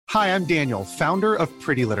Hi, I'm Daniel, founder of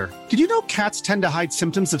Pretty Litter. Did you know cats tend to hide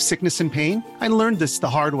symptoms of sickness and pain? I learned this the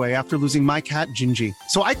hard way after losing my cat, Gingy.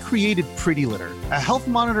 So I created Pretty Litter, a health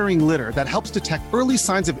monitoring litter that helps detect early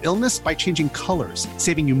signs of illness by changing colors,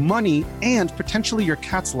 saving you money and potentially your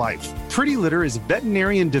cat's life. Pretty Litter is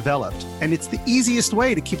veterinarian developed, and it's the easiest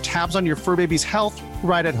way to keep tabs on your fur baby's health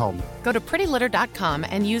right at home. Go to prettylitter.com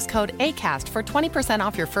and use code ACAST for 20%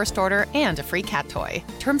 off your first order and a free cat toy.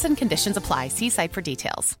 Terms and conditions apply. See site for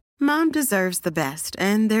details. Mom deserves the best,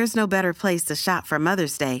 and there's no better place to shop for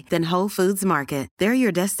Mother's Day than Whole Foods Market. They're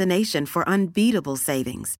your destination for unbeatable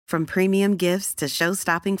savings, from premium gifts to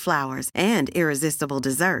show-stopping flowers and irresistible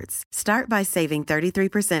desserts. Start by saving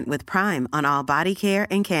 33% with Prime on all body care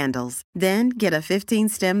and candles. Then get a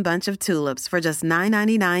 15-stem bunch of tulips for just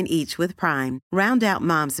 $9.99 each with Prime. Round out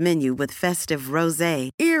Mom's menu with festive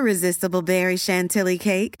rosé, irresistible berry chantilly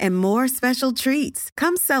cake, and more special treats.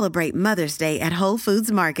 Come celebrate Mother's Day at Whole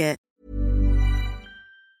Foods Market.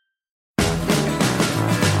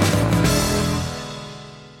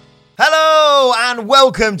 Hello and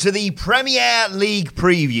welcome to the Premier League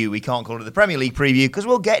preview. We can't call it the Premier League preview because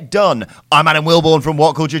we'll get done. I'm Adam Wilborn from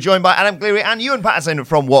What Culture, joined by Adam Cleary and Ewan Patterson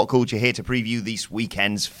from What Culture, here to preview this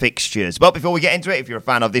weekend's fixtures. But before we get into it, if you're a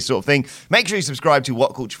fan of this sort of thing, make sure you subscribe to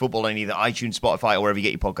What Culture Football on either iTunes, Spotify, or wherever you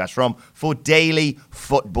get your podcasts from for daily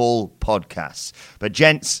football podcasts. But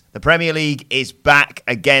gents, the Premier League is back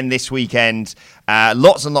again this weekend.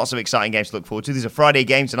 Lots and lots of exciting games to look forward to. There's a Friday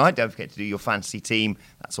game tonight. Don't forget to do your fantasy team.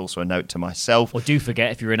 That's also a note to myself. Or do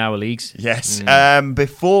forget if you're in our leagues. Yes.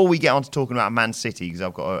 Before we get on to talking about Man City, because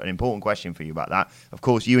I've got an important question for you about that. Of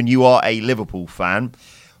course, you are a Liverpool fan.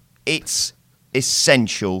 It's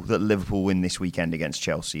essential that Liverpool win this weekend against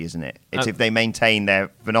Chelsea, isn't it? It's if they maintain their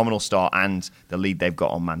phenomenal start and the lead they've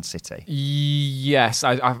got on Man City. Yes.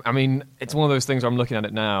 I mean, it's one of those things where I'm looking at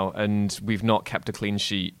it now, and we've not kept a clean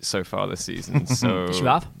sheet so far this season. So Did you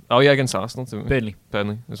have? Oh, yeah, against Arsenal, didn't we?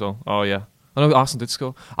 Burnley as well. Oh, yeah. I know Arsenal did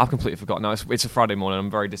score. I've completely forgotten now. It's a Friday morning.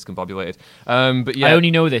 I'm very discombobulated. But yeah, I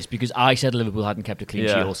only know this because I said Liverpool hadn't kept a clean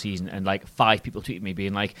sheet all season, and like 5 people tweeted me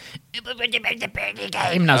being like, "It was the Burnley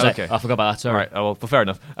game." And I was like, I forgot about that. Sorry. All right. Oh, well, fair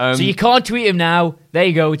enough. So you can't tweet him now. There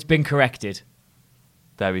you go. It's been corrected.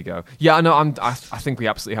 There we go. Yeah, no, I think we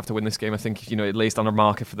absolutely have to win this game. I think it lays down a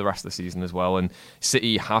marker for the rest of the season as well. And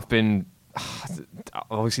City have been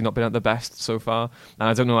obviously not been at the best so far, and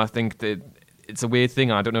I don't know. I think that it's a weird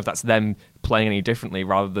thing. I don't know if that's them playing any differently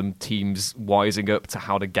rather than teams wising up to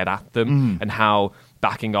how to get at them and how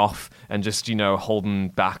backing off and just, holding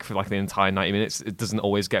back for like the entire 90 minutes, it doesn't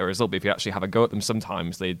always get a result. But if you actually have a go at them,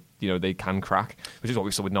 sometimes they can crack, which is what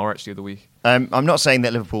we saw with Norwich the other week. I'm not saying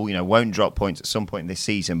that Liverpool, won't drop points at some point this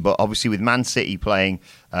season, but obviously with Man City playing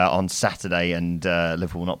on Saturday and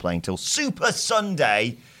Liverpool not playing till Super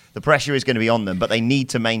Sunday, the pressure is going to be on them, but they need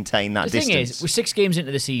to maintain that distance. The thing is, we're 6 games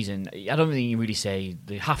into the season. I don't think you really say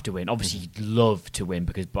they have to win. Obviously, you'd love to win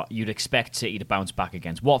but you'd expect City to bounce back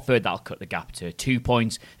against Watford. That'll cut the gap to 2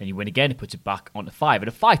 points. Then you win again, it puts it back onto 5. At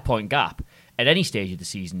a 5-point gap at any stage of the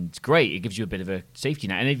season, it's great. It gives you a bit of a safety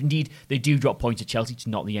net. And if indeed they do drop points at Chelsea, it's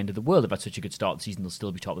not the end of the world. They've had such a good start to the season, they'll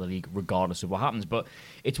still be top of the league regardless of what happens. But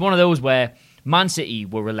it's one of those where Man City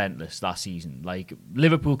were relentless last season. Like,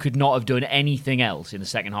 Liverpool could not have done anything else in the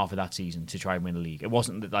second half of that season to try and win the league. It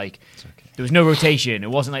wasn't that, like, there was no rotation.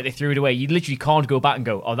 It wasn't like they threw it away. You literally can't go back and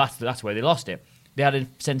go, oh, that's where they lost it. They had a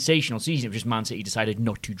sensational season. It was just Man City decided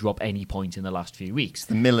not to drop any points in the last few weeks.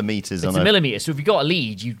 The millimetres it's on a millimetre. So if you got a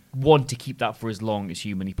lead, you want to keep that for as long as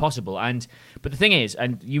humanly possible. But the thing is,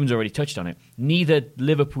 and Ewan's already touched on it, neither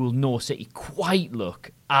Liverpool nor City quite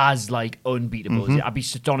look as unbeatable as it. I'd be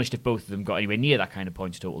astonished if both of them got anywhere near that kind of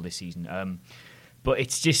points total this season. But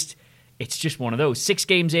it's just one of those. 6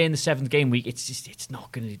 games in the 7th game week, it's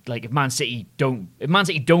not going to, if Man City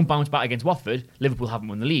don't bounce back against Watford, Liverpool haven't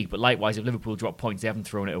won the league. But likewise, if Liverpool drop points, they haven't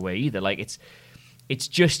thrown it away either. It's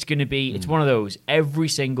just going to be, it's one of those, every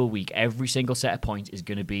single week, every single set of points is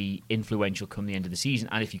going to be influential come the end of the season.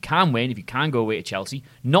 And if you can win, if you can go away to Chelsea,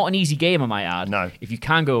 not an easy game, I might add. No. If you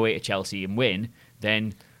can go away to Chelsea and win,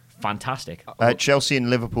 then fantastic. Chelsea and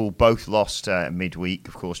Liverpool both lost midweek.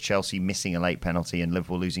 Of course, Chelsea missing a late penalty and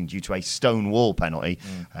Liverpool losing due to a stone wall penalty,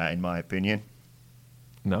 in my opinion.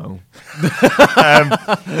 No.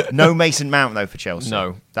 No Mason Mount, though, for Chelsea.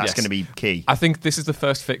 No. That's going to be key. I think this is the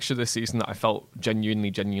first fixture this season that I felt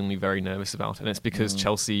genuinely very nervous about. And it's because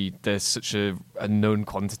Chelsea, there's such a known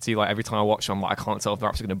quantity. Like, every time I watch them, I can't tell if they're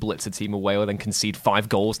actually going to blitz a team away or then concede 5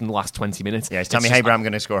 goals in the last 20 minutes. Yeah, is Tammy Abraham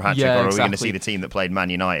going to score a hat-trick, or are we going to exactly. see the team that played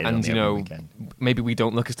Man United on the weekend? maybe we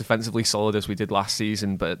don't look as defensively solid as we did last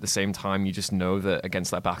season, but at the same time, you just know that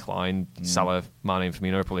against that back line, Salah, Mane, and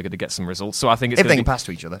Firmino are probably going to get some results. So I think it's if they can pass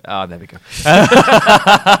to each other. Ah, there we go.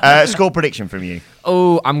 Score prediction from you.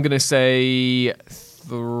 Oh, I'm going to say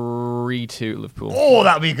 3-2 Liverpool. Oh,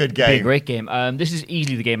 that'll be a good Be a game. great game. This is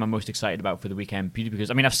easily the game I'm most excited about for the weekend, purely because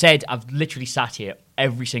I've literally sat here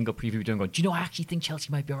every single preview we've done going, do you know, I actually think Chelsea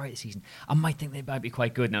might be all right this season. I might think they might be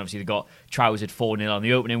quite good. And obviously they got trousered 4-0 on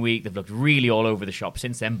the opening week. They've looked really all over the shop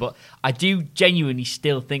since then. But I do genuinely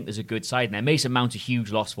still think there's a good side in there. Mason Mount's a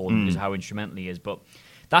huge loss for them because of how instrumental he is. But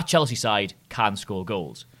that Chelsea side can score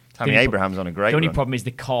goals. Tammy Abraham's on a great The only run. problem is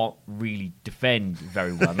they can't really defend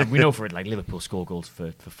very well. I mean, we know for it, like Liverpool score goals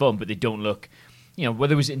for fun, but they don't look, where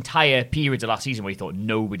there was entire periods of last season where you thought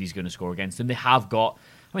nobody's going to score against them. They have got,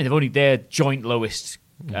 their joint lowest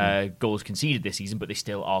goals conceded this season, but they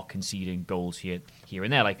still are conceding goals here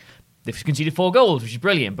and there. Like, they've conceded 4 goals, which is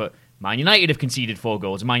brilliant, but Man United have conceded 4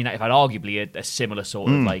 goals, and Man United have had arguably a similar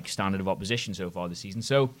sort of like standard of opposition so far this season.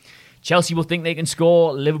 So Chelsea will think they can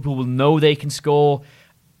score, Liverpool will know they can score.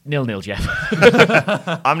 0-0, Jeff.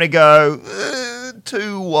 I'm going to go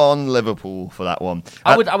 2-1 Liverpool for that one.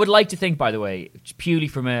 I would like to think, by the way, purely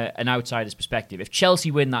from an outsider's perspective, if Chelsea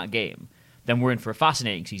win that game, then we're in for a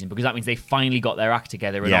fascinating season because that means they finally got their act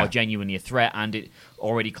together and are genuinely a threat, and it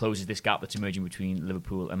already closes this gap that's emerging between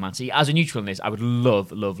Liverpool and Man City. As a neutral in this, I would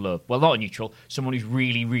love, well, not a neutral, someone who's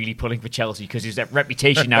really, really pulling for Chelsea because his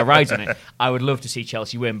reputation now rides on it. I would love to see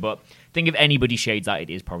Chelsea win, but I think if anybody shades that, it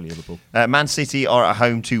is probably Liverpool. Man City are at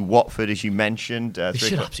home to Watford, as you mentioned. They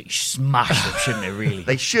should absolutely smash them, shouldn't they, really?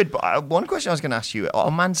 They should, but one question I was going to ask you, are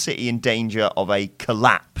Man City in danger of a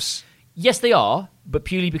collapse? Yes, they are, but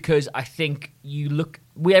purely because I think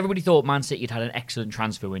everybody thought Man City had an excellent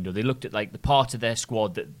transfer window. They looked at like the parts of their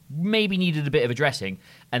squad that maybe needed a bit of addressing,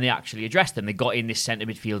 and they actually addressed them. They got in this centre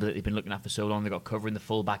midfielder that they've been looking at for so long. They got cover in the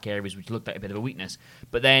full-back areas, which looked like a bit of a weakness.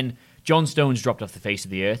 But then John Stones dropped off the face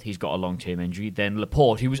of the earth. He's got a long-term injury. Then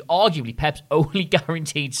Laporte, who was arguably Pep's only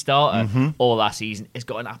guaranteed starter all last season, has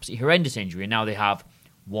got an absolutely horrendous injury, and now they have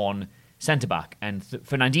one centre-back. And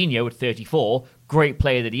Fernandinho, at 34, great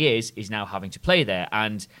player that he is now having to play there.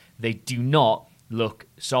 And they do not look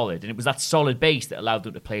solid. And it was that solid base that allowed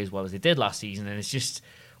them to play as well as they did last season. And it's just,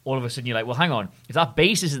 all of a sudden, you're like, well, hang on. If that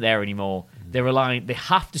base isn't there anymore, they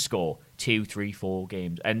have to score 2, 3, 4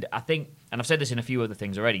 games. And I think, and I've said this in a few other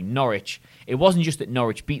things already, Norwich, it wasn't just that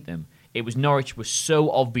Norwich beat them. It was Norwich was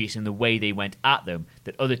so obvious in the way they went at them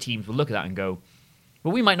that other teams will look at that and go,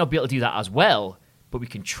 well, we might not be able to do that as well, but we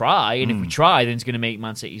can try, and if we try, then it's going to make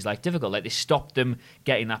Man City's life difficult. Like, they stopped them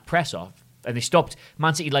getting that press off, and they stopped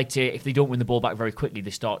Man City, like, to, if they don't win the ball back very quickly, they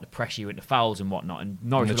start to press you into fouls and whatnot. And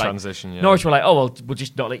Norwich were transition, Norwich were like, oh, well, we'll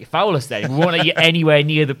just not let you foul us then. We won't let you anywhere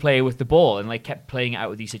near the player with the ball, and like kept playing it out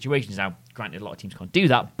with these situations. Now, granted, a lot of teams can't do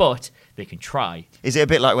that, but they can try. Is it a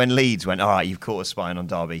bit like when Leeds went, all right, you've caught us spying on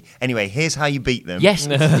Derby. Anyway, here's how you beat them. Yes,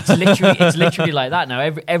 it's literally like that now.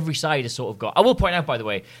 Every side has sort of got. I will point out, by the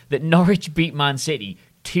way, that Norwich beat Man City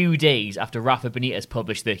 2 days after Rafa Benitez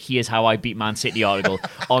published the "Here's How I Beat Man City" article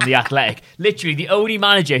on The Athletic. Literally, the only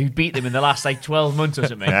manager who beat them in the last 12 months or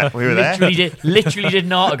something. Yeah, we were there. Literally did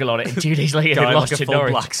an article on it, and 2 days later, Guy lost like a to full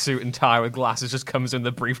Norwich. black suit and tie with glasses just comes in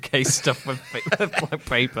the briefcase stuff with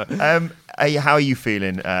paper. How are you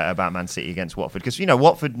feeling about Man City against Watford? Because,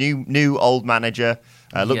 Watford, new old manager,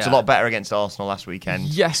 looked a lot better against Arsenal last weekend.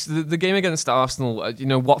 Yes, the game against Arsenal,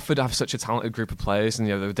 Watford have such a talented group of players, and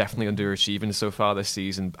they're definitely underachieving so far this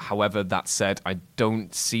season. However, that said, I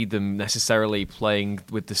don't see them necessarily playing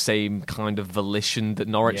with the same kind of volition that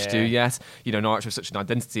Norwich do yet. Norwich was such an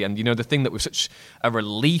identity, and the thing that was such a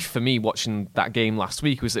relief for me watching that game last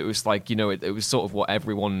week was it was like, it was sort of what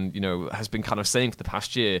everyone has been kind of saying for the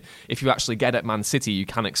past year. If you actually get at Man City, you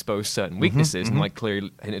can expose certain weaknesses, and like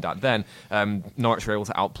clearly hinted at then, Norwich were able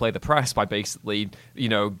to outplay the press by basically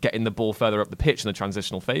getting the ball further up the pitch in the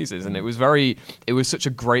transitional phases, and it was such a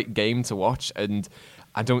great game to watch. And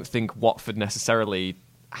I don't think Watford necessarily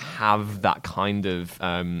have that kind of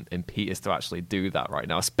impetus to actually do that right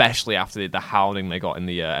now, especially after the howling they got in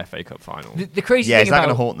the FA Cup final. The crazy is thing that about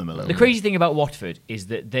going to haunt them a little? The crazy thing about Watford is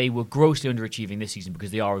that they were grossly underachieving this season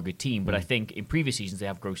because they are a good team, but I think in previous seasons they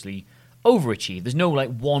have grossly overachieved. There's no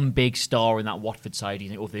one big star in that Watford side. You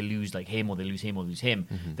think, if they lose him or they lose him or lose him,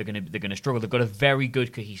 they're gonna struggle. They've got a very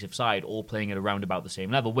good cohesive side, all playing at around about the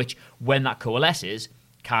same level, which when that coalesces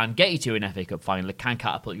can get you to an FA Cup final. It can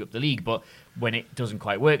catapult you up the league, but when it doesn't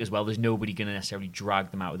quite work as well, there's nobody going to necessarily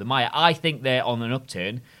drag them out of the mire. I think they're on an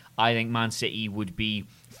upturn. I think Man City would be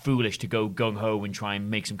foolish to go gung-ho and try and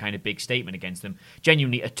make some kind of big statement against them.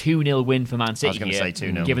 Genuinely, a 2-0 win for Man City, I was going to say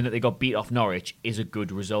 2-0. Given that they got beat off Norwich, is a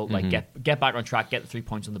good result. Like, get back on track, get the 3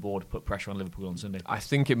 points on the board, put pressure on Liverpool on Sunday. I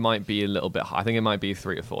think it might be a little bit high. I think it might be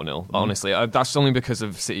 3 or 4-0, honestly. That's only because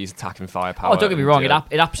of City's attacking firepower. Oh, don't get me wrong, it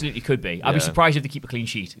absolutely could be. I'd be surprised if they keep a clean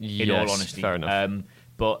sheet, in Yes, all honesty. fair enough.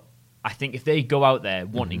 But I think if they go out there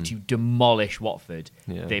wanting to demolish Watford,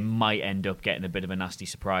 Yeah. they might end up getting a bit of a nasty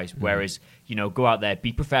surprise. Whereas, go out there,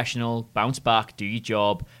 be professional, bounce back, do your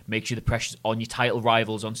job, make sure the pressure's on your title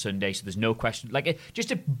rivals on Sunday so there's no question.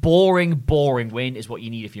 Just a boring win is what you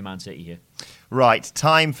need if you're Man City here. Right,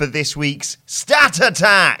 time for this week's Stat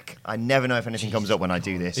Attack. I never know if anything comes up when I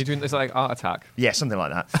do this. You're doing this like Art Attack. Yeah, something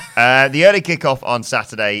like that. The early kickoff on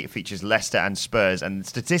Saturday features Leicester and Spurs, and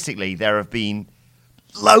statistically, there have been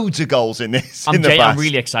loads of goals in this. I'm past.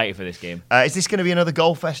 really excited for this game. Is this going to be another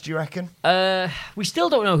goal fest, do you reckon? We still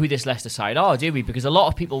don't know who this Leicester side are, do we? Because a lot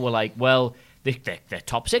of people were like, well, they're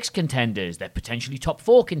top 6 contenders, they're potentially top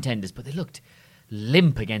 4 contenders, but they looked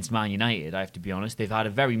limp against Man United, I have to be honest. They've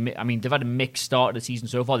had they've had a mixed start of the season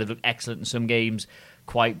so far. They've looked excellent in some games,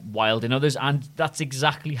 quite wild in others, and that's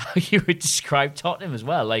exactly how you would describe Tottenham as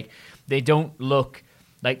well. Like, they don't look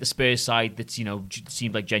like the Spurs side that's,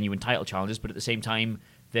 seemed like genuine title challengers, but at the same time,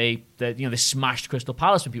 they smashed Crystal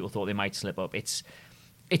Palace when people thought they might slip up. It's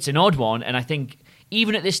an odd one, and I think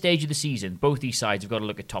even at this stage of the season, both these sides have got to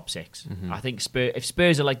look at top 6. I think if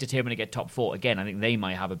Spurs are determined to get top 4 again, I think they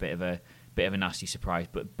might have a bit of a nasty surprise.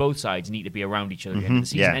 But both sides need to be around each other at the end of the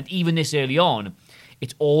season, yeah. and even this early on,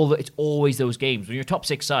 it's always those games when you're a top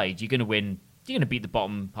 6 side, you're going to win. You're going to beat the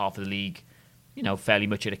bottom half of the league, fairly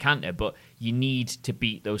much at a canter, but you need to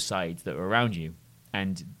beat those sides that are around you,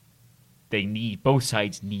 and both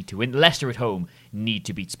sides need to win. Leicester at home need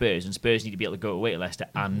to beat Spurs, and Spurs need to be able to go away to Leicester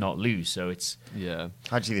and not lose. So it's How do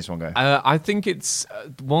you see this one go? I think it's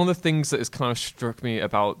one of the things that has kind of struck me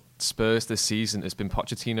about Spurs this season has been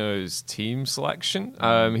Pochettino's team selection.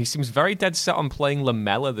 He seems very dead set on playing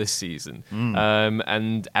Lamela this season,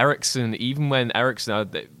 and Eriksen. Even when Eriksen,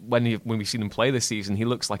 when we've seen him play this season, he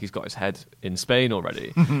looks like he's got his head in Spain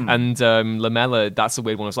already. And Lamela, that's a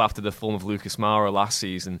weird one as well. After the form of Lucas Moura last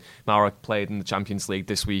season, Moura played in the Champions League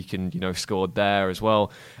this week and scored there as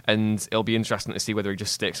well. And it'll be interesting to see whether he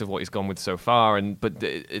just sticks with what he's gone with so far. But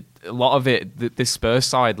a lot of it, this Spurs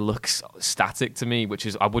side looks static to me, which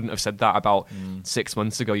is I wouldn't have said that about 6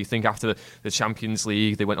 months ago. You think after the Champions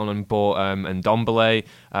League, they went on and bought Ndombele,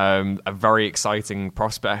 a very exciting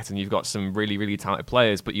prospect, and you've got some really, really talented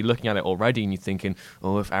players, but you're looking at it already and you're thinking,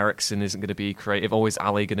 if Eriksen isn't going to be creative, is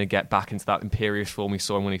Ali going to get back into that imperious form we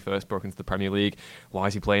saw him when he first broke into the Premier League? Why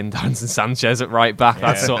is he playing Davinson Sanchez at right back?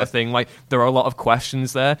 That sort of thing. There are a lot of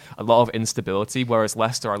questions there, a lot of instability, whereas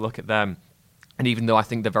Leicester, I look at them, and even though I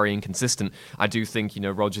think they're very inconsistent, I do think,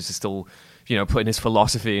 Rodgers is still, putting his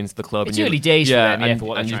philosophy into the club. It's early days for them, for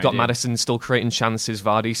what and they're you've got trying to do. Maddison still creating chances,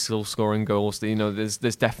 Vardy still scoring goals. There's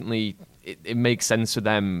definitely, it makes sense for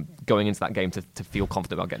them going into that game to feel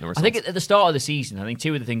confident about getting the result. I think at the start of the season, I think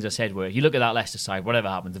two of the things I said were, you look at that Leicester side, whatever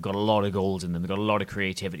happens, they've got a lot of goals in them, they've got a lot of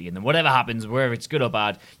creativity in them. Whatever happens, whether it's good or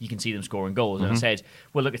bad, you can see them scoring goals. And I said,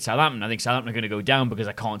 well, look at Southampton. I think Southampton are going to go down because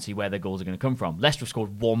I can't see where their goals are going to come from. Leicester have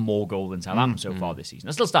scored one more goal than Southampton so far this season.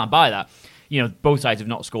 I still stand by that. Both sides have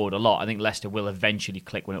not scored a lot. I think Leicester will eventually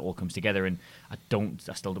click when it all comes together, and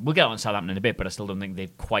we'll get on Southampton in a bit, but I still don't think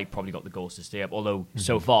they've quite probably got the goals to stay up, although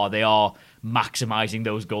so far they are maximising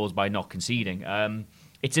those goals by not conceding.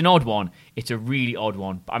 It's an odd one. It's a really odd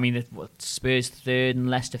one. I mean, Spurs 3rd and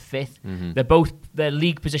Leicester 5th. They're both their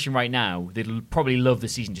league position right now. They'd probably love the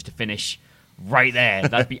season just to finish right there.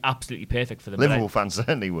 That'd be absolutely perfect for them. Liverpool fans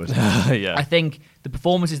certainly would. Yeah. I think the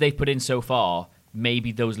performances they've put in so far,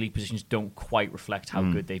 maybe those league positions don't quite reflect how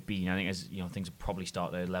good they've been. I think as things will probably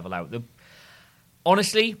start to level out.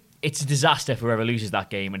 Honestly, it's a disaster for whoever loses that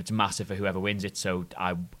game, and it's massive for whoever wins it. So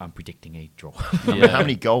I'm predicting a draw. How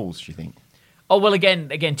many goals do you think? Oh well,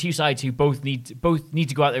 again, two sides who both need to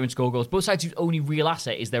go out there and score goals. Both sides whose only real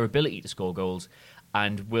asset is their ability to score goals,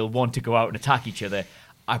 and will want to go out and attack each other.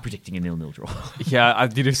 I'm predicting a 0-0 draw. Yeah,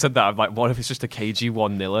 you just said that. I'm like, what if it's just a cagey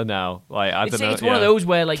 1-0 now? I don't know. It's one of those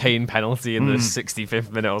where Kane penalty in the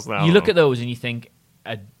 65th minute or so. You look at those and you think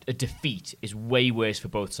a defeat is way worse for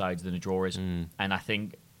both sides than a draw is, and I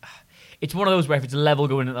think it's one of those where if it's a level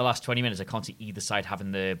going in the last 20 minutes, I can't see either side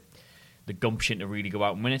having the gumption to really go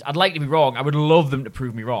out and win it. I'd like to be wrong. I would love them to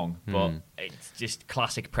prove me wrong, but it's just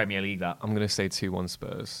classic Premier League that. I'm going to say 2-1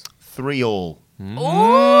 Spurs. 3-3.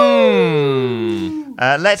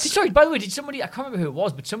 Sorry, by the way, did somebody, I can't remember who it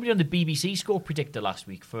was, but somebody on the BBC score predictor last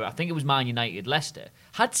week for, I think it was Man United Leicester,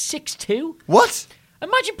 had 6-2. What?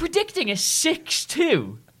 Imagine predicting a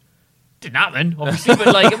 6-2. Didn't happen, obviously, but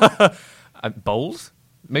like... Bowls?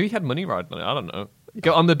 Maybe he had money riding on it. I don't know.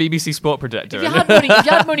 Go on the BBC Sport Predictor. If you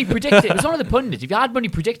had money predicting it, was one of the pundits. If you had money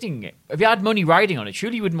predicting it, if you had money riding on it,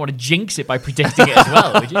 surely you wouldn't want to jinx it by predicting it as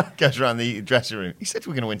well, would you? Goes around the dressing room. He said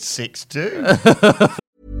we're going to win 6-2.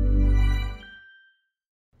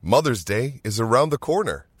 Mother's Day is around the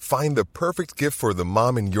corner. Find the perfect gift for the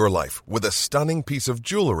mom in your life with a stunning piece of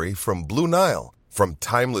jewelry from Blue Nile. From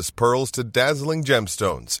timeless pearls to dazzling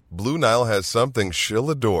gemstones, Blue Nile has something she'll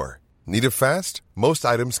adore. Need it fast? Most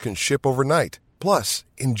items can ship overnight. Plus,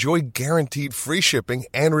 enjoy guaranteed free shipping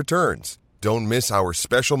and returns. Don't miss our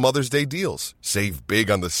special Mother's Day deals. Save big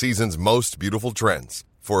on the season's most beautiful trends.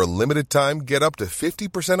 For a limited time, get up to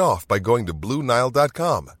 50% off by going to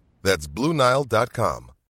BlueNile.com. That's BlueNile.com.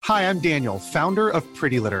 Hi, I'm Daniel, founder of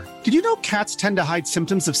Pretty Litter. Did you know cats tend to hide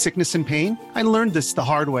symptoms of sickness and pain? I learned this the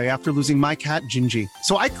hard way after losing my cat, Gingy.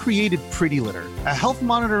 So I created Pretty Litter, a health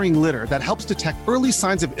monitoring litter that helps detect early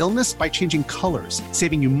signs of illness by changing colors,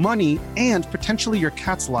 saving you money and potentially your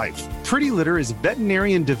cat's life. Pretty Litter is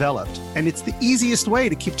veterinarian developed, and it's the easiest way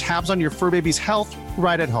to keep tabs on your fur baby's health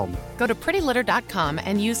right at home. Go to prettylitter.com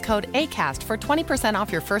and use code ACAST for 20%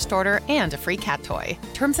 off your first order and a free cat toy.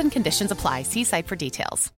 Terms and conditions apply. See site for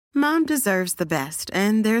details. Mom deserves the best,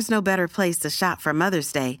 and there's no better place to shop for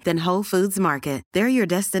Mother's Day than Whole Foods Market. They're your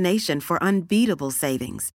destination for unbeatable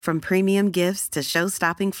savings, from premium gifts to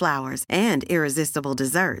show-stopping flowers and irresistible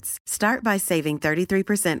desserts. Start by saving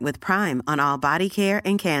 33% with Prime on all body care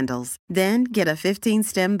and candles. Then get a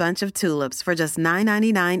 15-stem bunch of tulips for just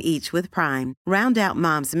 $9.99 each with Prime. Round out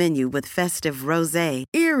Mom's menu with festive rosé,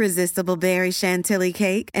 irresistible berry chantilly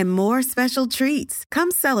cake, and more special treats.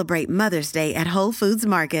 Come celebrate Mother's Day at Whole Foods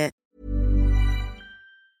Market.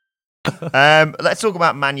 Let's talk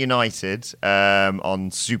about Man United on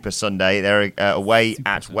Super Sunday. They're away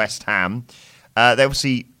at West Ham. They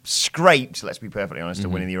obviously scraped, let's be perfectly honest, to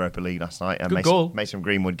winning the Europa League last night. Goal. Mason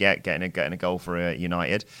Greenwood getting a goal for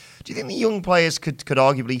United. Do you think the young players could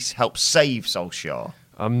arguably help save Solskjaer?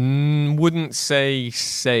 Wouldn't say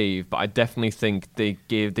save, but I definitely think they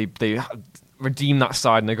redeem that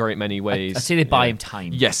side in a great many ways. I'd say they buy him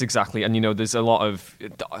time. Yes, exactly. And, there's a lot of...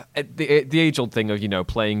 The age-old thing of,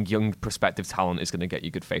 playing young prospective talent is going to get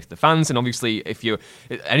you good faith to fans. And obviously, if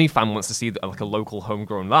any fan wants to see like a local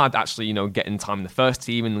homegrown lad actually, getting time in the first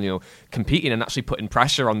team and, competing and actually putting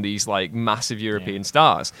pressure on these like massive European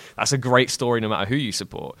stars, that's a great story no matter who you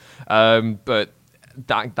support. But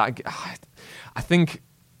I think...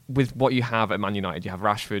 with what you have at Man United, you have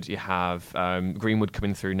Rashford, you have Greenwood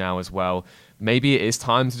coming through now as well. Maybe it is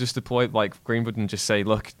time to just deploy like Greenwood and just say,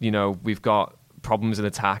 look, we've got problems in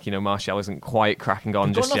attack. Martial isn't quite cracking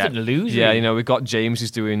on just yet. Got nothing to lose. Yeah, we've got James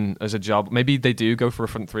who's doing as a job. Maybe they do go for a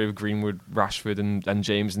front three of Greenwood, Rashford, and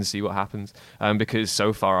James and see what happens. Because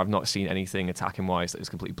so far I've not seen anything attacking wise that has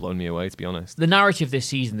completely blown me away, to be honest. The narrative this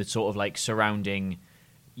season that's sort of like surrounding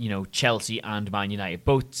Chelsea and Man United,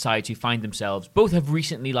 both sides who find themselves, both have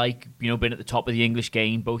recently been at the top of the English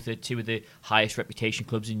game, both are two of the highest reputation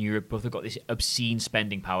clubs in Europe, both have got this obscene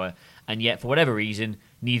spending power, and yet for whatever reason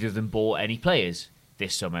neither of them bought any players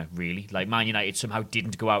this summer, really. Like Man United somehow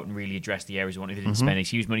didn't go out and really address the areas they wanted. They didn't spend any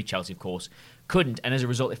huge money. Chelsea, of course, couldn't. And as a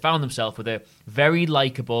result, they found themselves with a very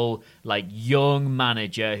likeable, young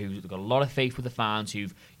manager who's got a lot of faith with the fans,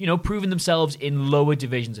 who've, proven themselves in lower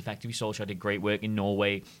divisions effectively. Solskjaer did great work in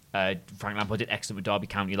Norway. Frank Lampard did excellent with Derby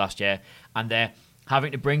County last year. And they're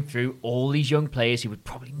having to bring through all these young players who would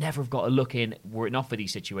probably never have got a look in were it not for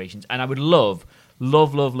these situations. And I would love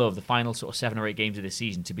the final sort of 7 or 8 games of this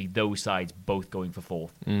season to be those sides both going for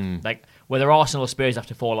fourth. Like, whether Arsenal or Spurs have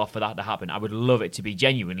to fall off for that to happen, I would love it to be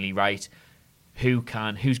genuinely, right,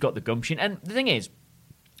 who's got the gumption. And the thing is,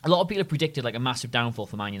 a lot of people have predicted like a massive downfall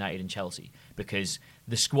for Man United and Chelsea because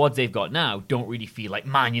the squads they've got now don't really feel like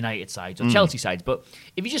Man United sides or Chelsea sides. But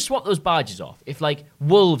if you just swap those badges off, if like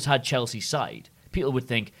Wolves had Chelsea's side, people would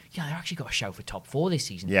think, yeah, they've actually got a shout for top 4 this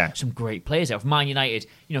season. Yeah. Some great players there. If Man United,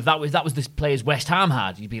 if that was the players West Ham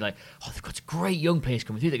had, you'd be like, oh, they've got some great young players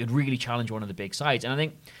coming through that could really challenge one of the big sides. And I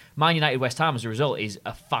think Man United West Ham, as a result, is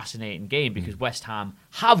a fascinating game because West Ham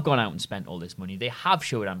have gone out and spent all this money. They have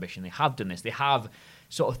showed ambition. They have done this. They have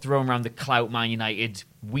sort of thrown around the clout Man United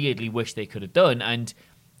weirdly wish they could have done. And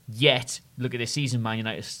yet, look at this season, Man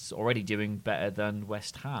United's already doing better than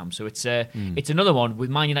West Ham. So it's another one with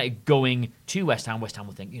Man United going to West Ham. West Ham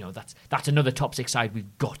will think, that's another top 6 side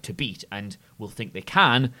we've got to beat, and will think they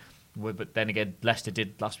can. But then again, Leicester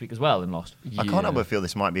did last week as well and lost. I can't help but feel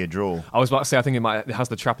this might be a draw. I was about to say, I think it has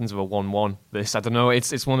the trappings of a 1-1. This, I don't know.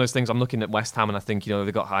 It's one of those things. I'm looking at West Ham, and I think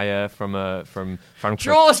they got higher from Frankfurt.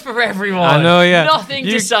 Draws for everyone. I know, yeah. Nothing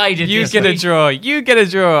decided. You get a draw. You get a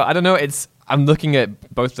draw. I don't know. I'm looking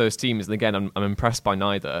at both those teams, and again, I'm impressed by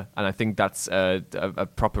neither. And I think that's a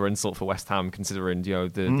proper insult for West Ham, considering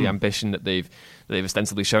the ambition that they've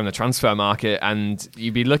ostensibly shown the transfer market. And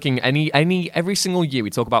you'd be looking every single year we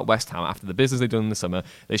talk about West Ham after the business they've done in the summer.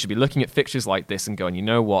 They should be looking at fixtures like this and going, you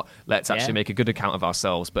know what? Let's actually make a good account of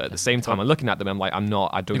ourselves. But at the same time, I'm looking at them. I'm like, I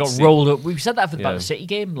don't. They got rolled up. We've said that about the City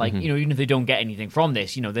game. Like even if they don't get anything from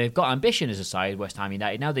this, they've got ambition as a side. West Ham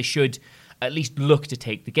United. Now they should at least look to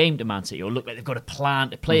take the game to Man City, or look like they've got a plan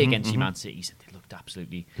to play against Man City. They looked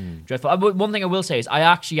absolutely dreadful. One thing I will say is I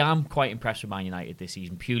actually am quite impressed with Man United this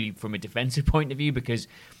season, purely from a defensive point of view, because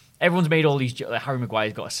everyone's made all these... Harry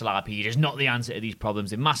Maguire's got a slab. He is not the answer to these problems.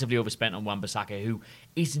 They've massively overspent on Wan-Bissaka, who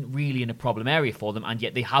isn't really in a problem area for them, and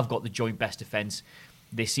yet they have got the joint best defence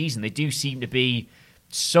this season. They do seem to be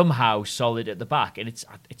somehow solid at the back, and it's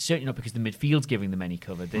certainly not because the midfield's giving them any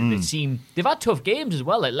cover. They've had tough games as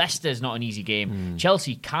well. Like Leicester's not an easy game.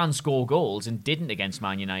 Chelsea can score goals and didn't against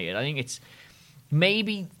Man United. I think it's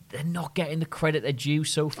maybe they're not getting the credit they're due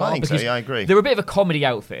so far. I think so, yeah, I agree. They're a bit of a comedy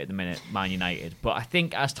outfit at the minute, Man United, but I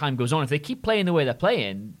think as time goes on, if they keep playing the way they're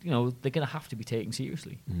playing, they're going to have to be taken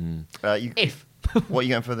seriously. What are you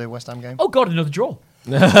going for the West Ham game? Oh God, another draw.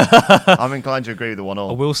 I'm inclined to agree with the 1-1.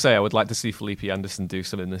 I will say I would like to see Felipe Anderson do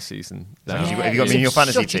something this season. Have you got me in your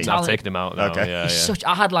fantasy team? I've taken him out now. Okay. Yeah.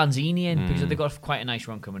 I had Lanzini in because they've got quite a nice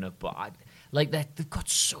run coming up, but they've got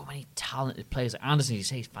so many talented players. Anderson, you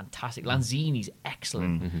say, he's fantastic. Lanzini's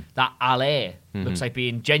excellent. That Allaire looks like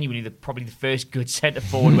being genuinely probably the first good centre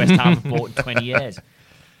forward West Ham have bought in 20 years.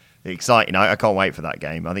 Exciting. I can't wait for that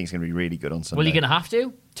game. I think it's going to be really good on Sunday. Well, you're going to have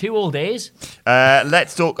to. 2 all days.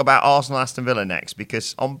 Let's talk about Arsenal-Aston Villa next,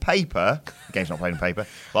 because on paper, the game's not played on paper,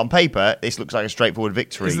 but on paper, this looks like a straightforward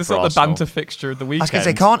victory. Is this for like Arsenal. the banter fixture of the weekend? I was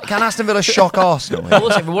going to say, can Aston Villa shock Arsenal? Well,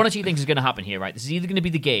 listen, one or two things is going to happen here, right? This is either going to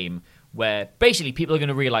be the game where basically people are going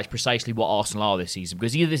to realise precisely what Arsenal are this season,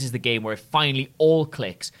 because either this is the game where it finally all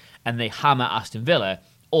clicks and they hammer Aston Villa,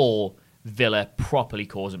 or Villa properly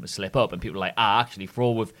cause them to slip up, and people are like, actually, for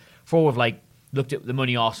all we've looked at the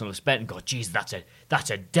money Arsenal have spent and got, geez, that's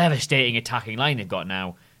a devastating attacking line they've got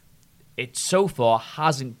now. It so far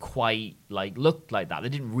hasn't quite looked like that. They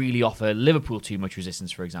didn't really offer Liverpool too much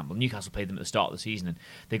resistance, for example. Newcastle played them at the start of the season and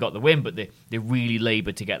they got the win, but they really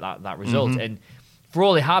laboured to get that result. And for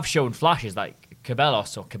all they have shown flashes like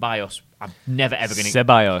Ceballos, I'm never ever going to...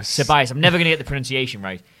 Ceballos, I'm never going to get the pronunciation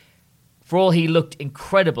right. For all he looked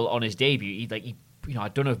incredible on his debut, I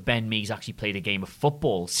don't know if Ben Mees actually played a game of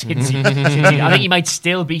football since I think he might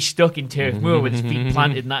still be stuck in Turf Moor with his feet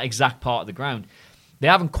planted in that exact part of the ground. They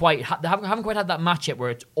haven't quite had that match yet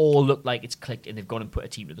where it's all looked like it's clicked and they've gone and put a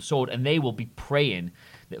team to the sword, and they will be praying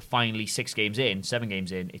that finally 7 games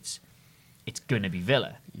in, it's going to be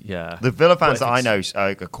Villa. Yeah. The Villa fans that I know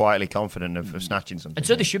are quietly confident of snatching something. And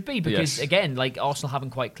so they should be, because, again, Arsenal haven't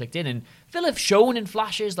quite clicked in. And Villa have shown in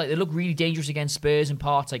flashes, they look really dangerous against Spurs in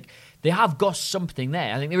parts. They have got something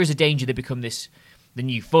there. I think there is a danger they become the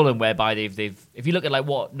new Fulham, whereby they've if you look at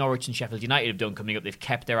what Norwich and Sheffield United have done coming up, they've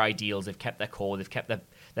kept their ideals, they've kept their core, they've kept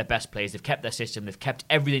their best players, they've kept their system, they've kept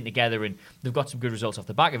everything together, and they've got some good results off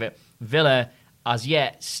the back of it. Villa, as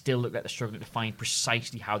yet, still look like they're struggling to find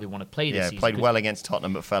precisely how they want to play this season. Played well against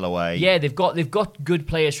Tottenham but fell away. Yeah, they've got good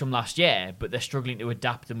players from last year, but they're struggling to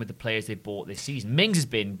adapt them with the players they bought this season. Mings has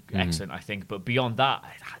been excellent, I think, but beyond that,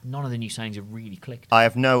 none of the new signings have really clicked. I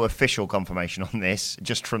have no official confirmation on this,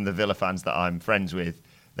 just from the Villa fans that I'm friends with.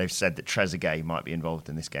 They've said that Trezeguet might be involved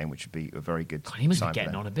in this game, which would be a very good sign. He must be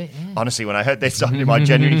getting on a bit, yeah. Honestly, when I heard this signing, I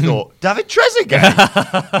genuinely thought, David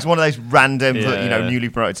Trezeguet! It's one of those random, newly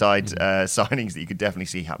promoted side signings that you could definitely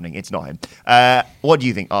see happening. It's not him. What do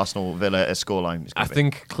you think, Arsenal, Villa, a scoreline is going to be? I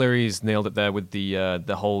think Cleary's nailed it there with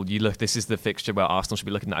the whole, this is the fixture where Arsenal should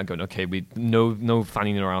be looking at and going, okay, we no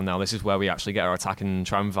fanning around now. This is where we actually get our attacking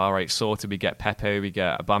triumvirate sorted. We get Pepe, we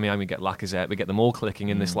get Aubameyang, we get Lacazette, we get them all clicking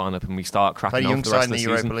in this lineup, and we start cracking off the rest of the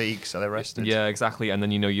season. League, so they're rested. Yeah, exactly. And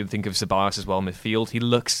then you think of Ceballos as well midfield. He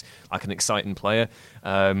looks like an exciting player,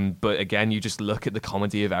 but again, you just look at the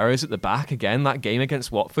comedy of errors at the back. Again, that game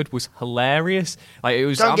against Watford was hilarious.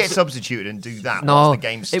 Don't get substituted and do that whilst the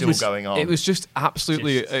game's still going on. It was just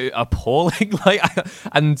absolutely appalling.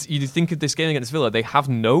 And you think of this game against Villa, they have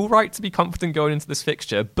no right to be confident going into this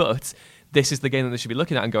fixture, but this is the game that they should be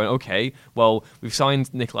looking at and going, okay, well, we've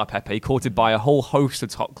signed Nicolas Pepe, courted by a whole host of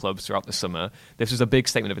top clubs throughout the summer. This was a big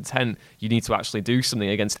statement of intent. You need to actually do something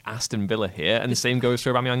against Aston Villa here, and the same goes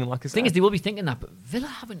for Aubameyang and Lacazette. The thing is, they will be thinking that, but Villa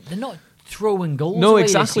they're not throwing goals. No, away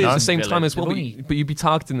exactly. At the this same season, time Villa. as well, but you'd be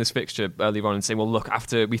targeting this fixture earlier on and saying, well, look,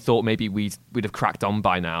 after we thought maybe we'd have cracked on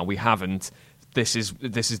by now, we haven't. This is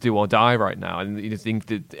do or die right now, and you think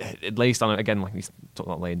that it lays down again, like we talked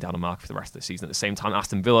about laying down a mark for the rest of the season. At the same time,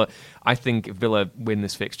 Aston Villa, I think if Villa win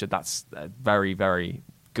this fixture, that's a very, very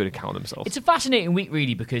good account of themselves. It's a fascinating week,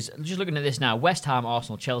 really, because just looking at this now, West Ham,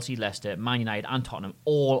 Arsenal, Chelsea, Leicester, Man United, and Tottenham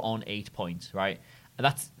all on 8 points. Right,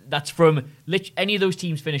 that's from any of those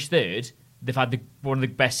teams finish third. They've had one of the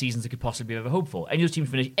best seasons they could possibly ever hope for. Any of those teams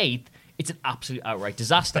finish 8th. It's an absolute outright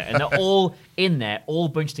disaster. And they're all in there, all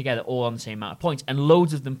bunched together, all on the same amount of points. And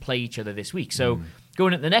loads of them play each other this week. So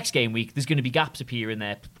going into the next game week, there's going to be gaps appear in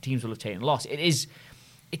there. Teams will have taken a loss. It's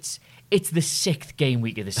the 6th game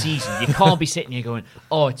week of the season. You can't be sitting here going,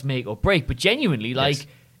 oh, it's make or break. But genuinely, like...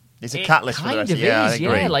 It's a catalyst for the rest of the year. I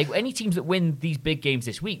agree. Like any teams that win these big games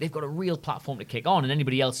this week, they've got a real platform to kick on, and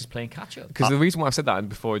anybody else is playing catch up. Because the reason why I've said that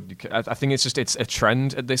before, I think it's a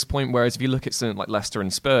trend at this point. Whereas if you look at something like Leicester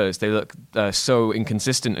and Spurs, they look so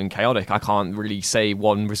inconsistent and chaotic. I can't really say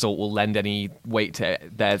one result will lend any weight to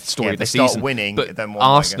their story of the season. If they start winning, but then one,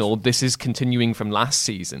 Arsenal, this is continuing from last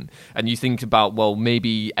season, and you think about, well,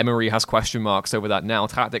 maybe Emery has question marks over that now.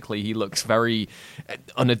 Tactically, he looks very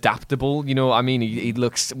unadaptable. You know what I mean? He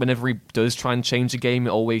looks, whenever he does try and change the game, it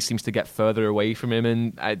always seems to get further away from him.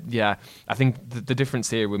 And I think the difference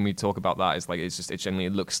here when we talk about that is like it generally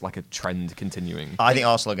looks like a trend continuing. I think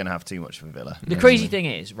Arsenal are going to have too much for Villa. The crazy thing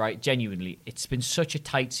is, right, genuinely, it's been such a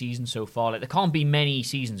tight season so far. Like there can't be many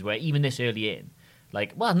seasons where even this early in,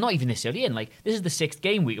 like, well, not even this early in, like this is the 6th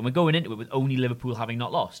game week and we're going into it with only Liverpool having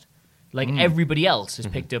not lost. Like everybody else has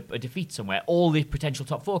picked up a defeat somewhere. All the potential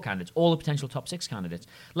top 4 candidates, all the potential top 6 candidates.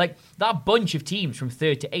 Like that bunch of teams from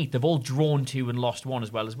 3rd to 8th, they've all drawn 2 and lost 1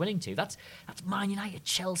 as well as winning 2. That's Man United,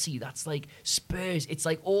 Chelsea. That's like Spurs. It's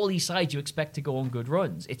like all these sides you expect to go on good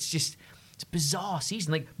runs. It's a bizarre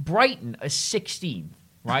season. Like Brighton are 16th.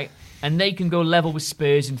 Right, and they can go level with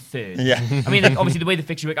Spurs in 3rd. Yeah, I mean, like, obviously the way the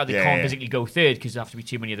fixture work out, they can't physically go 3rd because there have to be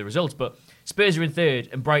too many of the results. But Spurs are in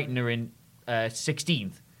 3rd and Brighton are in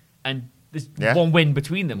 16th. And there's one win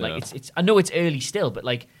between them. Like it's. I know it's early still, but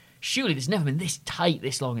like surely there's never been this tight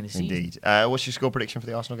this long in the season. Indeed. What's your score prediction for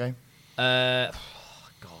the Arsenal game? God.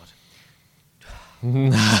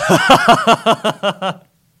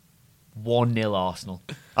 1-0 Arsenal.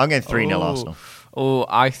 I'm going 3-0 Arsenal. Oh,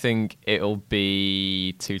 I think it'll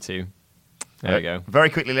be 2-2. There we go.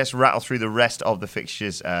 Very quickly, let's rattle through the rest of the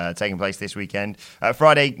fixtures taking place this weekend.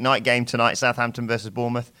 Friday night game tonight, Southampton versus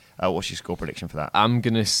Bournemouth. What's your score prediction for that? I'm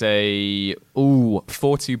going to say,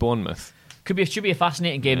 4-2 Bournemouth. Should be a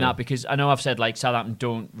fascinating game, that, because I know I've said like Southampton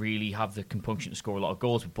don't really have the compunction to score a lot of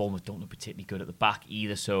goals, but Bournemouth don't look particularly good at the back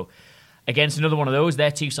either. So against another one of those,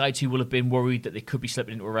 they're two sides who will have been worried that they could be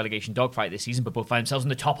slipping into a relegation dogfight this season, but both find themselves in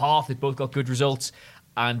the top half. They've both got good results,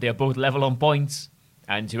 and they're both level on points.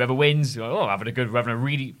 And whoever wins,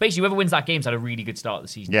 whoever wins that game's had a really good start of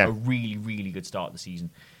the season. Yeah. A really, really good start of the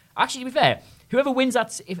season. Actually, to be fair, whoever wins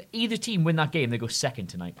that, if either team win that game, they go 2nd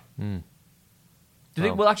tonight. Do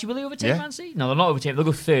they, will they overtake Man City? No, they'll not overtake. They'll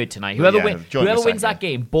go 3rd tonight. Whoever wins that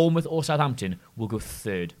game, Bournemouth or Southampton, will go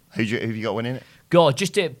 3rd. Who have you got winning it? God,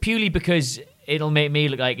 just purely because it'll make me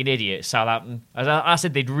look like an idiot. Southampton. As I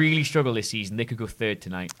said, they'd really struggle this season. They could go 3rd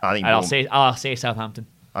tonight. I'll say Southampton.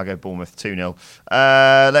 I'll go Bournemouth 2-0.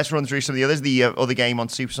 Let's run through some of the others. The other game on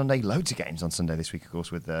Super Sunday. Loads of games on Sunday this week, of course,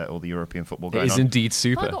 with all the European football going on. It is indeed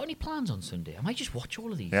super. Have I got any plans on Sunday? I might just watch all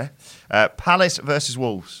of these. Yeah. Palace versus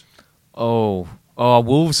Wolves. Wolves.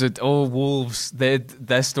 Wolves.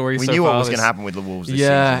 Their story so far. We knew what was going to happen with the Wolves this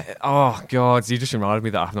season. Oh, God. You just reminded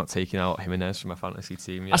me that I've not taken out Jimenez from my fantasy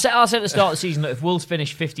team yet. I said at the start of the season that if Wolves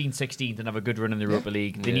finish 15th, 16th and have a good run in the Europa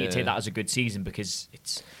League, they need to take that as a good season because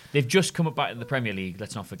they've just come up back in the Premier League,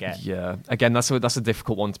 let's not forget. Yeah. Again, that's a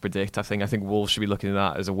difficult one to predict. I think Wolves should be looking at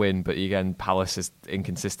that as a win, but again, Palace is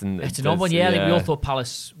inconsistent. It's an odd one, I think we all thought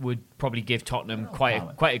Palace would probably give Tottenham quite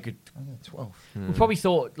a good... 12. We probably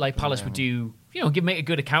thought like Palace would do... make a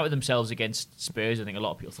good account of themselves against Spurs. I think a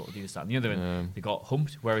lot of people thought they'd do this, that, and the other, and they got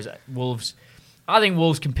humped. Whereas Wolves, I think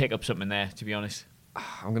Wolves can pick up something there. To be honest,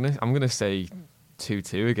 I'm gonna say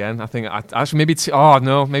 2-2 again. I think actually maybe 2. Oh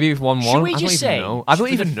no, maybe 1-1. Should we just say? I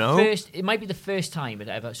don't even know. It might be the first time it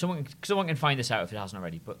ever. Someone can find this out if it hasn't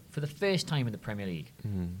already. But for the first time in the Premier League,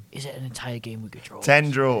 is it an entire game we could draw?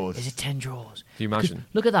 10 draws. Is it 10 draws? Can you imagine?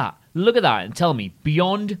 Look at that, and tell me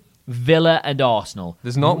beyond Villa and Arsenal.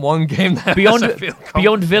 There's not one game there.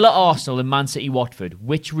 Beyond Villa, Arsenal, and Man City, Watford,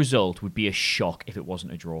 which result would be a shock if it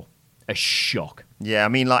wasn't a draw? A shock. Yeah, I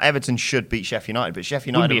mean, like Everton should beat Sheffield United, but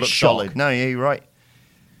Sheffield Wouldn't United be a look shock. solid. No, yeah, you're right.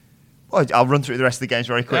 Well, I'll run through the rest of the games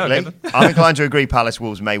very quickly. okay then. I'm inclined to agree Palace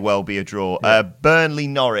Wolves may well be a draw. Burnley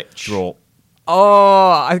Norwich. Draw.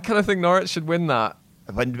 Oh, I kind of think Norwich should win that.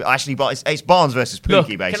 Actually, but it's Barnes versus Pookie,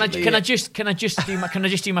 Look, basically. can I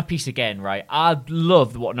just do my piece again, right? I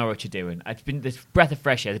love what Norwich are doing. It's been this breath of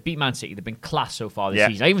fresh air. They beat Man City. They've been class so far this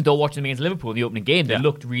season. I even though watching them against Liverpool in the opening game, they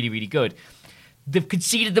looked really, really good. They've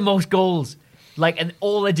conceded the most goals. And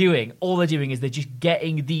all they're doing is they're just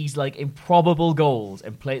getting these improbable goals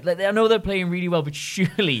and play. I know they're playing really well, but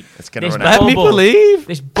surely It's gonna this run out. Let me believe.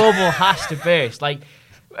 this bubble has to burst.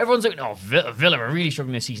 Everyone's like, oh, Villa are really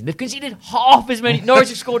struggling this season. They've conceded half as many. Norwich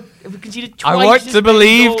have conceded twice. I want as to many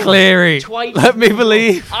believe, goals. Cleary. Twice Let as me many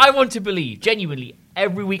believe. goals. I want to believe. Genuinely,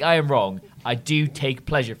 every week I am wrong. I do take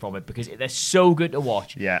pleasure from it because they're so good to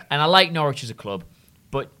watch. Yeah. And I like Norwich as a club.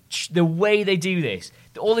 But the way they do this,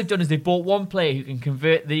 all they've done is they've bought one player who can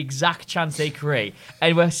convert the exact chance they create.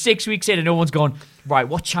 And we're 6 weeks in and no one's gone, right,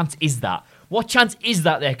 what chance is that? What chance is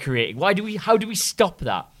that they're creating? How do we stop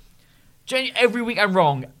that? Every week I'm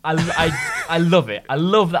wrong. I love it. I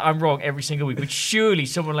love that I'm wrong every single week. But surely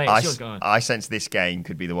someone like I sense this game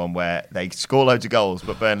could be the one where they score loads of goals,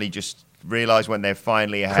 but Burnley just realise when they're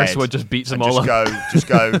finally ahead. Chris Wood just beats them all Just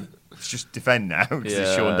go. up. Just defend now. Because it's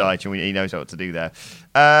Yeah. Sean Dyche and he knows what to do there.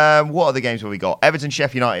 What other games have we got? Everton,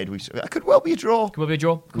 Sheffield United. That could well be a draw. Could be a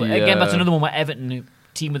draw. Yeah. Again, that's another one where Everton,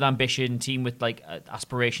 team with ambition, team with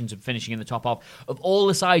aspirations of finishing in the top half. Of all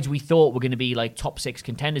the sides we thought were going to be top 6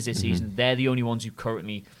 contenders this season, they're the only ones who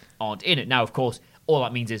currently aren't in it. Now, of course, all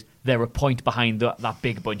that means is they're a point behind that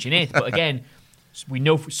big bunch in 8th. But again, we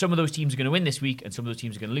know some of those teams are going to win this week and some of those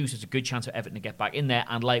teams are going to lose. There's a good chance for Everton to get back in there.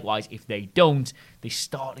 And likewise, if they don't, they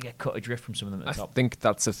start to get cut adrift from some of them at the I top. think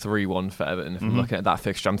that's a 3-1 for Everton. If I'm looking at that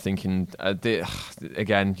fixture, I'm thinking,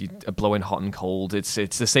 again, blowing hot and cold. It's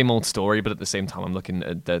the same old story, but at the same time, I'm looking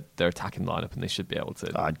at their attacking lineup and they should be able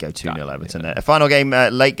to. I'd go 2-0 Everton there. A final game,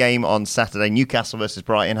 late game on Saturday, Newcastle versus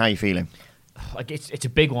Brighton. How are you feeling? It's a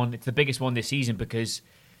big one. It's the biggest one this season because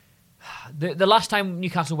the last time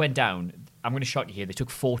Newcastle went down, I'm going to shock you here, they took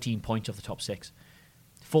 14 points off the top 6.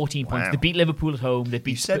 14 points. Wow. They beat Liverpool at home. They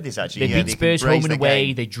beat You said this, actually. They Yeah, beat they Spurs can raise home and the away.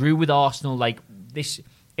 game. They drew with Arsenal.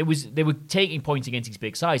 They were taking points against these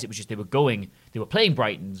big sides. It was just they were playing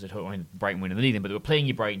Brightons at home. I mean, Brighton winning the league, but they were playing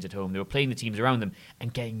your Brightons at home. They were playing the teams around them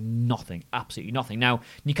and getting nothing, absolutely nothing. Now,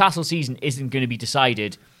 Newcastle's season isn't going to be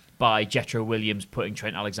decided by Jetro Williams putting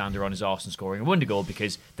Trent Alexander on his arse and scoring a wonder goal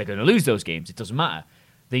because they're going to lose those games. It doesn't matter.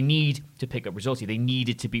 They need to pick up results here. They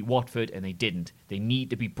needed to beat Watford, and they didn't. They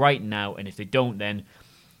need to beat Brighton now, and if they don't, then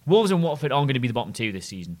Wolves and Watford aren't going to be the bottom 2 this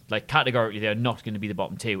season. Categorically, they're not going to be the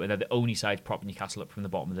bottom 2, and they're the only sides propping Newcastle up from the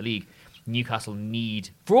bottom of the league. Newcastle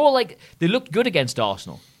need... they looked good against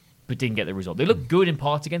Arsenal, but didn't get the result. They looked good in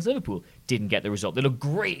parts against Liverpool, didn't get the result. They looked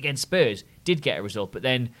great against Spurs, did get a result, but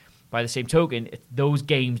then... By the same token, those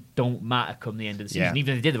games don't matter come the end of the season. Yeah.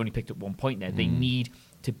 Even if they did, they've only picked up 1 point there. They need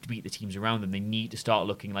to beat the teams around them. They need to start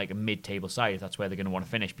looking like a mid-table side if that's where they're going to want to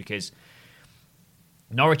finish because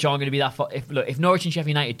Norwich aren't going to be that far. If Norwich and Sheffield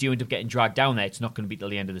United do end up getting dragged down there, it's not going to be till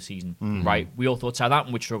the end of the season, right? We all thought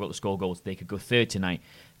Southampton would struggle to score goals. They could go 3rd tonight.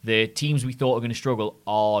 The teams we thought were going to struggle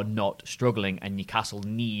are not struggling, and Newcastle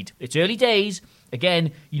need... It's early days.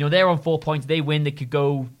 Again, they're on 4 points. They win, they could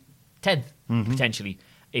go 10th, potentially.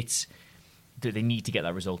 They need to get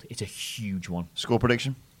that result. It's a huge one. Score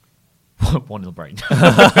prediction? 1-0 Brighton.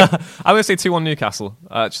 I'm going to say 2-1 Newcastle.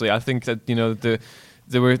 Actually, I think that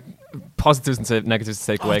there were positives and negatives to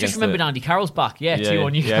take away. Just against remembered Andy Carroll's back.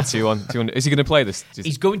 2-1 Newcastle. Yeah, 2-1. Is he going to play this?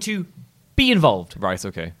 He's going to be involved. Right.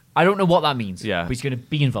 Okay. I don't know what that means. Yeah. But he's going to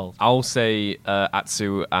be involved. I'll say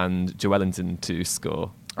Atsu and Joelinton to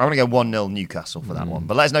score. I'm going to go 1-0 Newcastle for that one.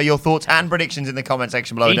 But let us know your thoughts and predictions in the comment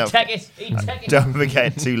section below. Don't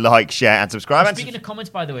forget to like, share, and subscribe. Speaking of comments,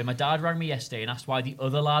 by the way, my dad rang me yesterday and asked why the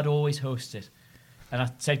other lad always hosts it. And I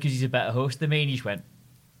said because he's a better host than me, and he just went,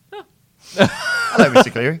 Hello,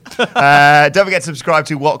 Mr. Cleary. Don't forget to subscribe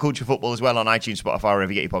to What Culture Football as well on iTunes, Spotify,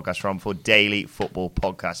 wherever you get your podcasts from for daily football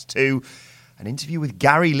podcasts too. an interview with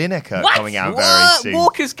Gary Lineker What? coming out What? very soon.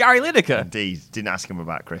 Walker's Gary Lineker. Indeed. Didn't ask him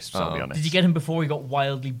about crisps, I'll be honest. Did you get him before he got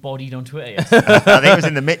wildly bodied on Twitter? I think it was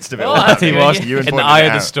in the midst of it. Oh, all. I He was You in the pointed eye it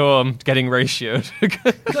of the out. storm, getting ratioed. You've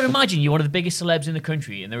got to imagine you're one of the biggest celebs in the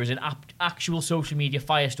country, and there is an actual social media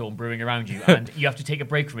firestorm brewing around you, and you have to take a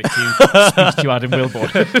break from it to speak to Adam Wilborn.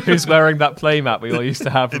 Who's wearing that play mat we all used to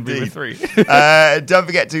have when we were Indeed. 3? Don't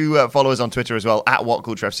forget to follow us on Twitter as well, at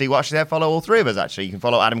WhatCultureFC. Well, actually, follow all three of us, actually. You can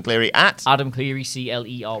follow Adam Cleary at... Adam Cleary, CLERY.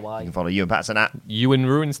 You can follow you and Patson at... Ewan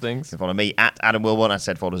ruins things. You can follow me at Adam Wilborn. I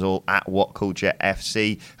said follow us all at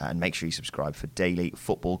WhatCultureFC. And make sure you subscribe for daily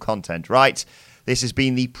football content. Right, this has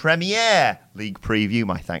been the Premier League preview.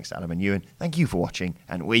 My thanks to Adam and Ewan. Thank you for watching,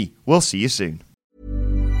 and we will see you soon.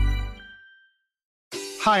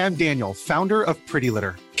 Hi, I'm Daniel, founder of Pretty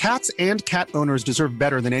Litter. Cats and cat owners deserve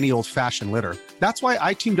better than any old-fashioned litter. That's why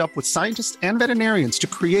I teamed up with scientists and veterinarians to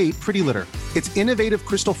create Pretty Litter. Its innovative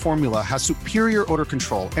crystal formula has superior odor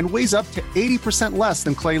control and weighs up to 80% less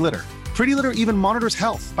than clay litter. Pretty Litter even monitors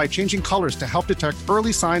health by changing colors to help detect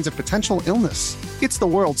early signs of potential illness. It's the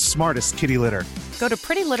world's smartest kitty litter. Go to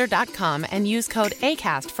prettylitter.com and use code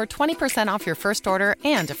ACAST for 20% off your first order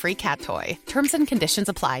and a free cat toy. Terms and conditions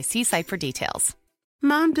apply. See site for details.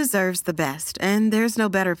 Mom deserves the best, and there's no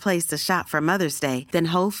better place to shop for Mother's Day than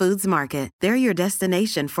Whole Foods Market. They're your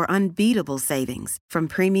destination for unbeatable savings, from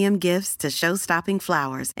premium gifts to show-stopping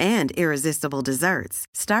flowers and irresistible desserts.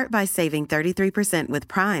 Start by saving 33% with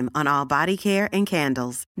Prime on all body care and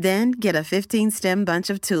candles. Then get a 15-stem bunch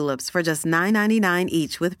of tulips for just $9.99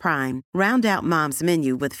 each with Prime. Round out Mom's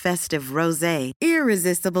menu with festive rosé,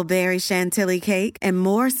 irresistible berry chantilly cake, and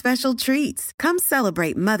more special treats. Come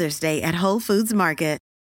celebrate Mother's Day at Whole Foods Market.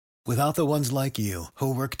 Without the ones like you,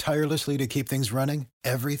 who work tirelessly to keep things running,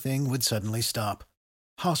 everything would suddenly stop.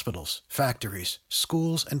 Hospitals, factories,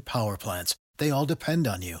 schools, and power plants, they all depend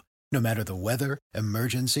on you. No matter the weather,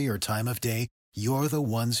 emergency, or time of day, you're the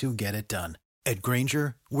ones who get it done. At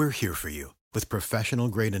Grainger, we're here for you with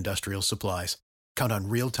professional-grade industrial supplies. Count on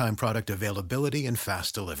real-time product availability and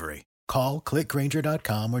fast delivery. Call, click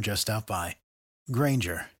Grainger.com, or just stop by.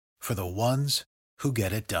 Grainger, for the ones who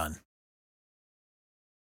get it done.